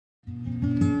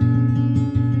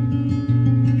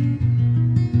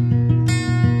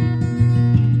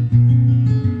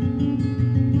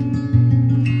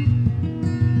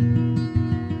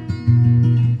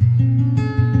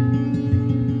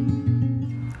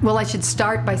Well, I should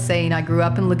start by saying I grew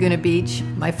up in Laguna Beach.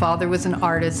 My father was an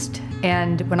artist,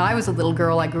 and when I was a little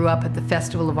girl, I grew up at the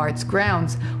Festival of Arts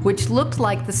grounds, which looked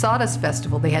like the Sawdust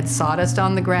Festival. They had sawdust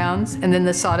on the grounds, and then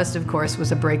the sawdust, of course,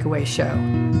 was a breakaway show.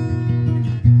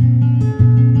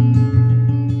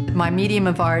 My medium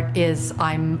of art is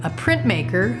I'm a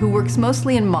printmaker who works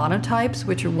mostly in monotypes,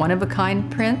 which are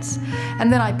one-of-a-kind prints,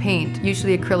 and then I paint,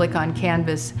 usually acrylic on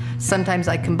canvas. Sometimes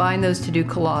I combine those to do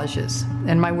collages,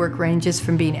 and my work ranges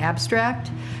from being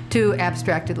abstract to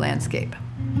abstracted landscape.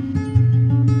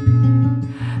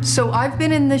 So I've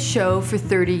been in this show for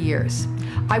 30 years.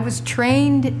 I was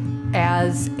trained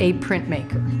as a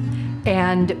printmaker,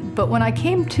 but when I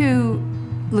came to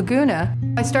Laguna,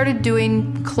 I started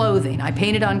doing clothing. I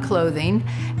painted on clothing,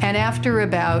 and after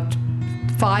about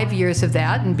 5 years of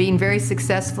that and being very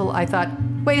successful, I thought,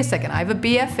 wait a second, I have a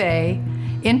BFA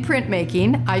in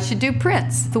printmaking, I should do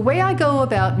prints. The way I go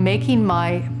about making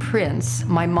my prints,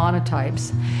 my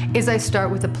monotypes, is I start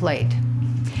with a plate.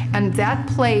 And that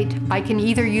plate, I can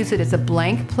either use it as a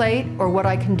blank plate, or what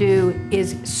I can do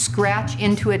is scratch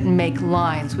into it and make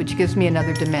lines, which gives me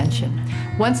another dimension.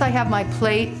 Once I have my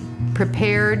plate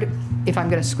prepared, if I'm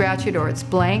going to scratch it or it's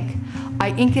blank, I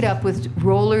ink it up with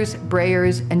rollers,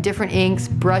 brayers, and different inks,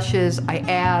 brushes. I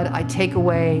add, I take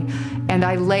away, and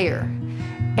I layer.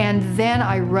 And then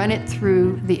I run it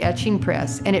through the etching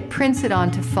press, and it prints it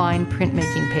onto fine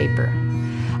printmaking paper.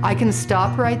 I can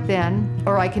stop right then,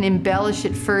 or I can embellish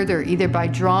it further, either by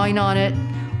drawing on it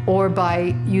or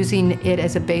by using it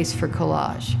as a base for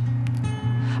collage.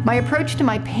 My approach to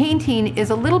my painting is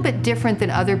a little bit different than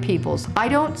other people's. I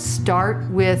don't start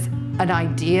with an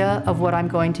idea of what I'm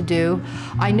going to do.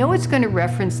 I know it's going to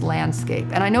reference landscape,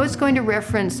 and I know it's going to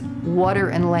reference water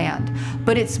and land,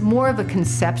 but it's more of a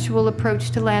conceptual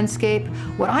approach to landscape.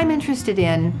 What I'm interested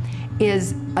in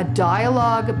is a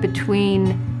dialogue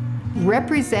between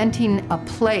representing a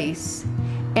place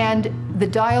and the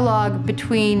dialogue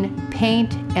between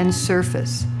paint and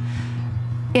surface.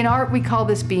 In art, we call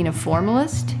this being a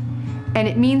formalist, and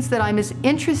it means that I'm as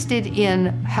interested in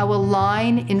how a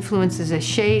line influences a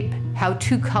shape, how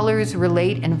two colors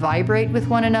relate and vibrate with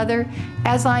one another,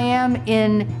 as I am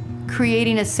in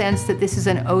creating a sense that this is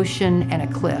an ocean and a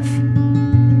cliff.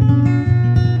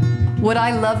 What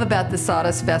I love about the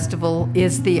Sawdust Festival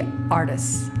is the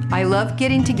artists. I love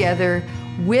getting together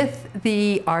with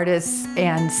the artists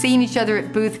and seeing each other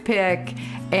at booth pick,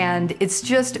 and it's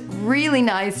just really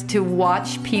nice to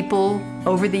watch people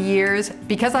over the years.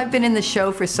 Because I've been in the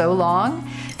show for so long,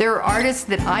 there are artists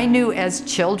that I knew as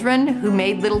children who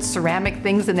made little ceramic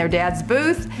things in their dad's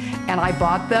booth, and I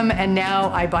bought them, and now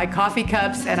I buy coffee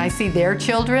cups and I see their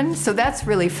children, so that's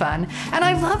really fun. And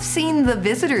I love seeing the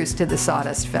visitors to the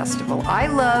Sawdust Festival.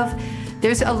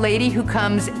 There's a lady who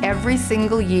comes every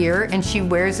single year, and she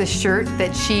wears a shirt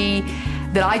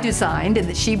that I designed and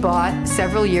that she bought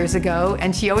several years ago,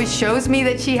 and she always shows me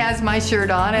that she has my shirt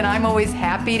on, and I'm always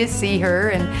happy to see her,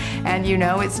 and you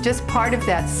know, it's just part of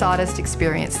that sawdust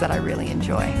experience that I really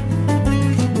enjoy.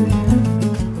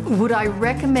 Would I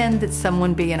recommend that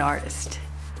someone be an artist?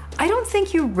 I don't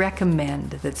think you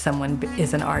recommend that someone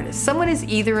is an artist. Someone is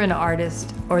either an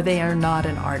artist or they are not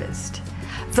an artist.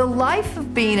 The life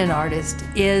of being an artist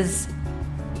is,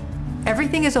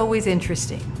 everything is always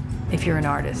interesting if you're an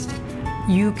artist.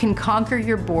 You can conquer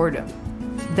your boredom.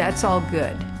 That's all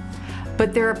good.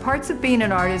 But there are parts of being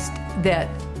an artist that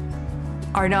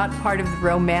are not part of the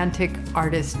romantic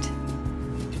artist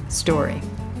story.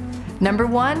 Number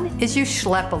one is you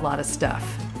schlep a lot of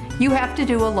stuff. You have to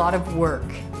do a lot of work.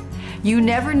 You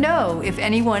never know if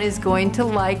anyone is going to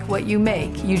like what you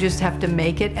make. You just have to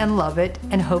make it and love it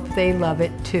and hope they love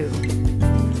it too.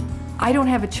 I don't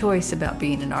have a choice about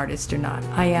being an artist or not.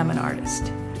 I am an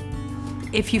artist.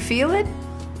 If you feel it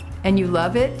and you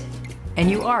love it and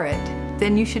you are it,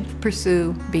 then you should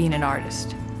pursue being an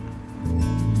artist.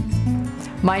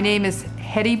 My name is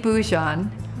Hedy Buzan.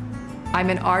 I'm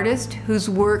an artist whose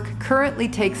work currently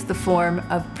takes the form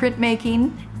of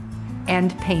printmaking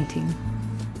and painting.